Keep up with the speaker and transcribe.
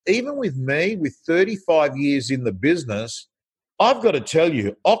even with me, with 35 years in the business, I've got to tell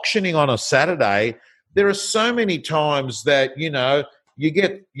you, auctioning on a Saturday, there are so many times that, you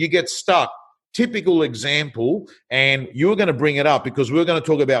get stuck. Typical example, and you're going to bring it up because we're going to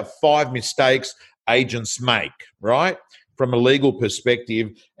talk about 5 mistakes agents make, right? From a legal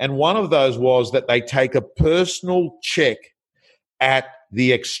perspective. And one of those was that they take a personal check at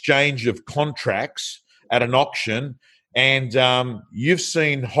the exchange of contracts at an auction. And you've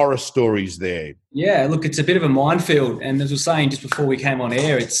seen horror stories there. Yeah, look, it's a bit of a minefield. And as I was saying just before we came on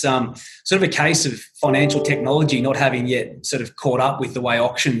air, it's sort of a case of financial technology not having yet sort of caught up with the way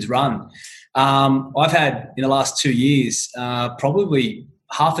auctions run. I've had, in the last 2 years, probably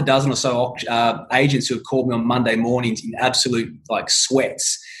half a dozen or so agents who have called me on Monday mornings in absolute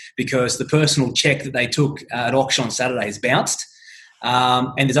sweats because the personal check that they took at auction on Saturday has bounced.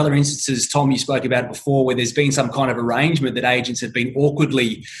 And there's other instances, Tom, you spoke about it before, where there's been some kind of arrangement that agents have been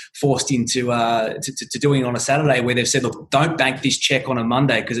awkwardly forced into to doing on a Saturday, where they've said, look, don't bank this check on a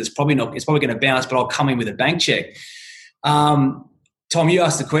Monday because it's probably going to bounce, but I'll come in with a bank check. Tom, you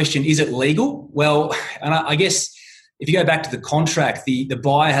asked the question, is it legal? Well, and I guess if you go back to the contract, the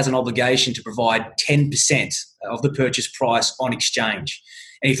buyer has an obligation to provide 10% of the purchase price on exchange.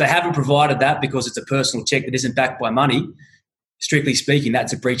 And if they haven't provided that because it's a personal check that isn't backed by money, strictly speaking,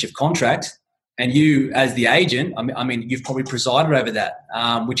 that's a breach of contract. And you, as the agent, I mean, you've probably presided over that,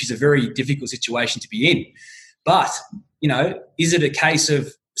 which is a very difficult situation to be in. But, is it a case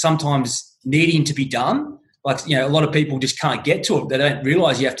of sometimes needing to be done? A lot of people just can't get to it. They don't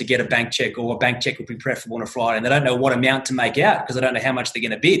realise you have to get a bank check, or a bank check would be preferable on a Friday, and they don't know what amount to make out because they don't know how much they're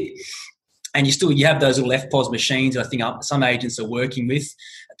going to bid. And you have those little FPOS machines I think some agents are working with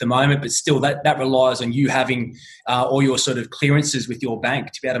at the moment, but still that relies on you having all your sort of clearances with your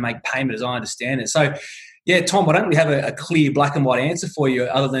bank to be able to make payment, as I understand it. So, yeah, Tom, I don't really have a clear black and white answer for you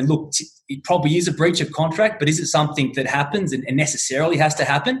other than, look, it probably is a breach of contract, but is it something that happens and necessarily has to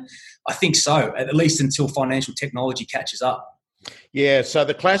happen? I think so, at least until financial technology catches up. Yeah, so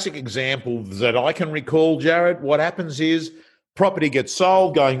the classic example that I can recall, Jared, what happens is property gets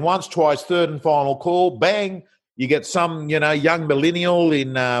sold, going once, twice, third and final call, bang, you get some, young millennial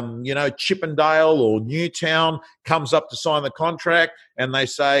in, Chippendale or Newtown comes up to sign the contract and they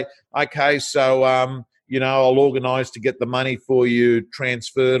say, okay, so, I'll organise to get the money for you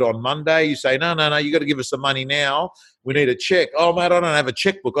transferred on Monday. You say, no, you got to give us the money now. We need a check. Oh, mate, I don't have a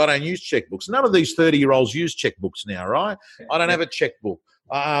checkbook. I don't use checkbooks. None of these 30-year-olds use checkbooks now, right? I don't have a checkbook.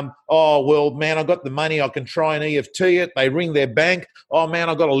 Oh, well, man, I got the money. I can try and EFT it. They ring their bank. Oh, man,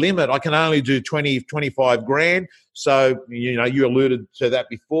 I got a limit. I can only do 20, 25 grand. So, you alluded to that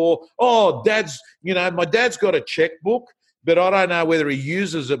before. Oh, my dad's got a checkbook, but I don't know whether he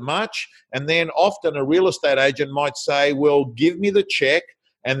uses it much. And then often a real estate agent might say, well, give me the check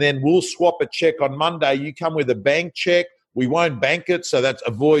and then we'll swap a check on Monday. You come with a bank check. We won't bank it, so that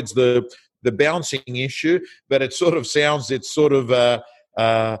avoids the bouncing issue. But it sort of sounds it's sort of a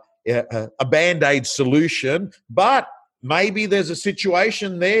Band-Aid solution. But maybe there's a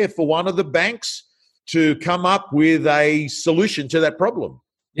situation there for one of the banks to come up with a solution to that problem.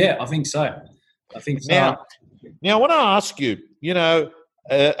 Yeah, I think so. Now, I want to ask you,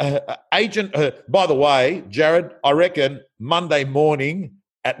 agent, by the way, Jared, I reckon Monday morning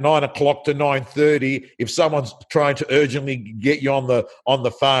at 9 o'clock to 9:30, if someone's trying to urgently get you on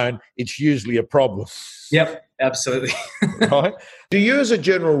the phone, it's usually a problem. Yep, absolutely. Right? Do you, as a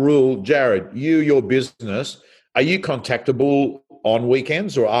general rule, Jared, your business, are you contactable on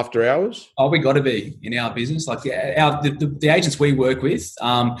weekends or after hours? Oh, we got to be in our business. The agents we work with,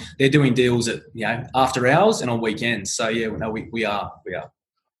 they're doing deals at after hours and on weekends. So yeah, no, we are.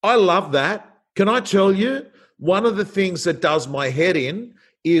 I love that. Can I tell you, one of the things that does my head in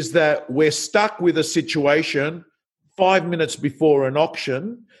is that we're stuck with a situation 5 minutes before an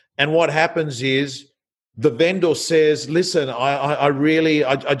auction, and what happens is the vendor says, listen,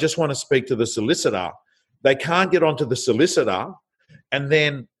 I just want to speak to the solicitor. They can't get onto the solicitor, and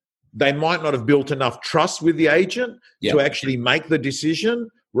then they might not have built enough trust with the agent to actually make the decision,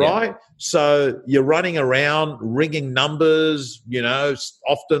 right? Yep. So you're running around ringing numbers,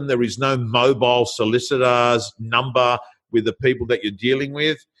 often there is no mobile solicitor's number with the people that you're dealing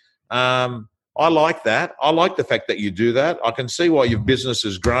with. I like that. I like the fact that you do that. I can see why your business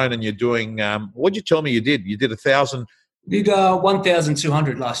has grown and you're doing, what'd you tell me you did? You did 1,000? Did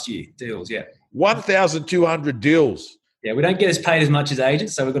 1,200 last year deals, yeah. 1,200 deals. Yeah, we don't get as paid as much as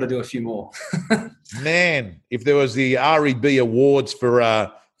agents, so we've got to do a few more. Man, if there was the REB awards for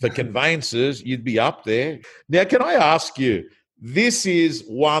conveyances, you'd be up there. Now, can I ask you, this is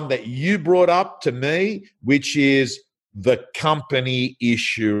one that you brought up to me, which is the company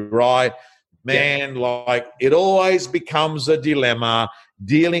issue, right? Man, like it always becomes a dilemma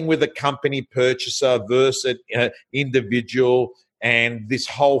dealing with a company purchaser versus individual, and this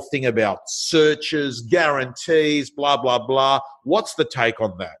whole thing about searches, guarantees, blah, blah, blah. What's the take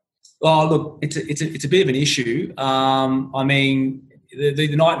on that? Oh, look, it's a bit of an issue. I mean,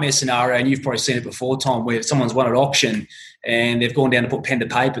 the nightmare scenario, and you've probably seen it before, Tom, where someone's won an auction and they've gone down to put pen to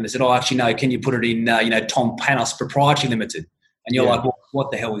paper and they said, oh, actually, no, can you put it in, Tom Panos Proprietary Limited? And you're like, well,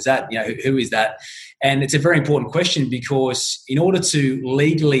 what the hell is that? Who is that? And it's a very important question, because in order to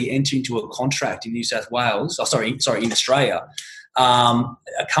legally enter into a contract in New South Wales, in Australia, a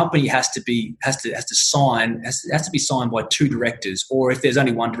company has to be signed by two directors, or if there's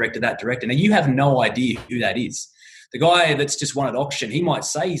only one director, that director. Now, you have no idea who that is. The guy that's just won at auction, he might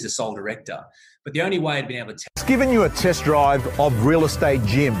say he's the sole director, but the only way of being able to tell. It's given you a test drive of Real Estate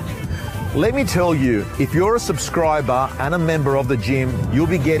Gym. Let me tell you, if you're a subscriber and a member of the gym, you'll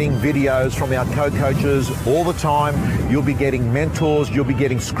be getting videos from our co-coaches all the time. You'll be getting mentors, you'll be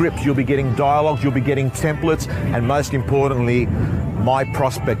getting scripts, you'll be getting dialogues, you'll be getting templates, and most importantly, My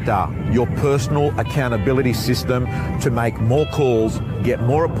Prospector, your personal accountability system to make more calls, get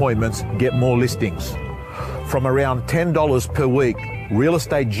more appointments, get more listings. From around $10 per week,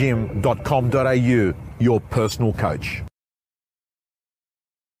 realestategym.com.au, your personal coach.